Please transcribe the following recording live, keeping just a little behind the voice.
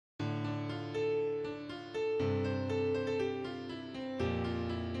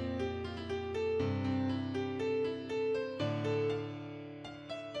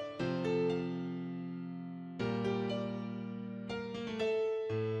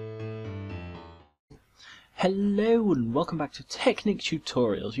Hello and welcome back to Technic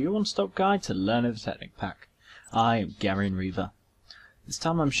Tutorials, your one-stop guide to learning the Technic Pack. I am Gary Reaver. This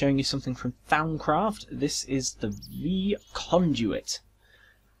time I'm showing you something from Thaumcraft. This is the Vis Conduit.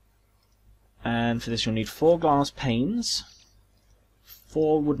 And for this you'll need 4 glass panes,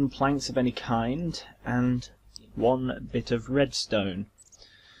 4 wooden planks of any kind, and 1 bit of redstone.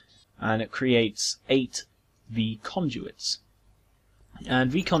 And it creates 8 Vis conduits.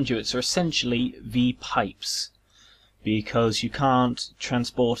 And Vis conduits are essentially Vis pipes, because you can't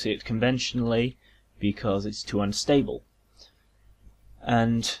transport it conventionally because it's too unstable.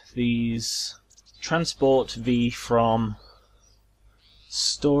 And these transport Vis from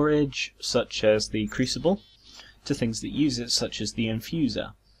storage, such as the crucible, to things that use it, such as the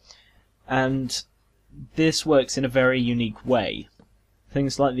infuser. And this works in a very unique way.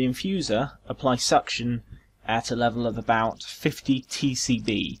 Things like the infuser apply suction at a level of about 50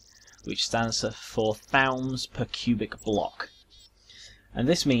 TCB, which stands for thousands per cubic block. And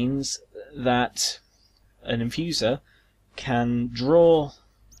this means that an infuser can draw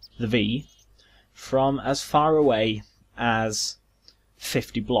the Vis from as far away as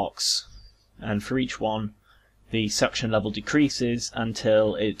 50 blocks, and for each one the suction level decreases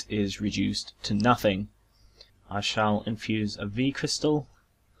until it is reduced to nothing. I shall infuse a Vis crystal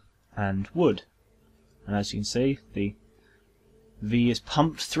and wood. And as you can see, the Vis is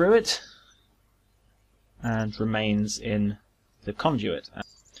pumped through it and remains in the conduit.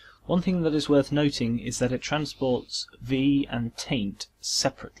 One thing that is worth noting is that it transports Vis and taint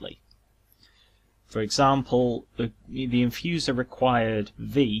separately. For example, the infuser required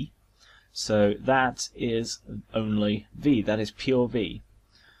Vis, so that is only Vis, that is pure Vis.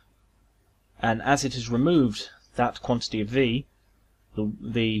 And as it has removed that quantity of Vis,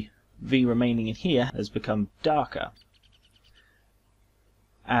 the Vis remaining in here has become darker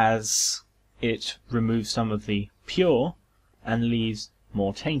as it removes some of the pure and leaves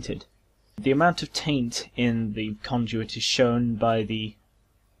more tainted. The amount of taint in the conduit is shown by the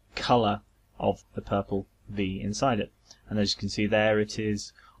colour of the purple Vis inside it, and as you can see there, it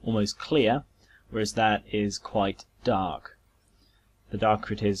is almost clear, whereas that is quite dark. The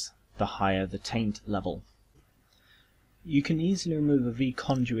darker it is, the higher the taint level. You can easily remove a Vis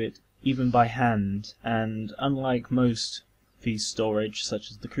conduit even by hand, and unlike most Vis storage,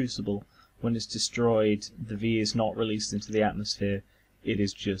 such as the crucible, when it's destroyed, the Vis is not released into the atmosphere, it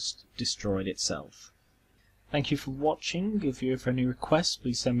is just destroyed itself. Thank you for watching. If you have any requests,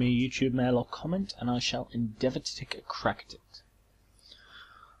 please send me a YouTube mail or comment, and I shall endeavour to take a crack at it.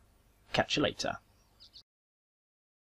 Catch you later.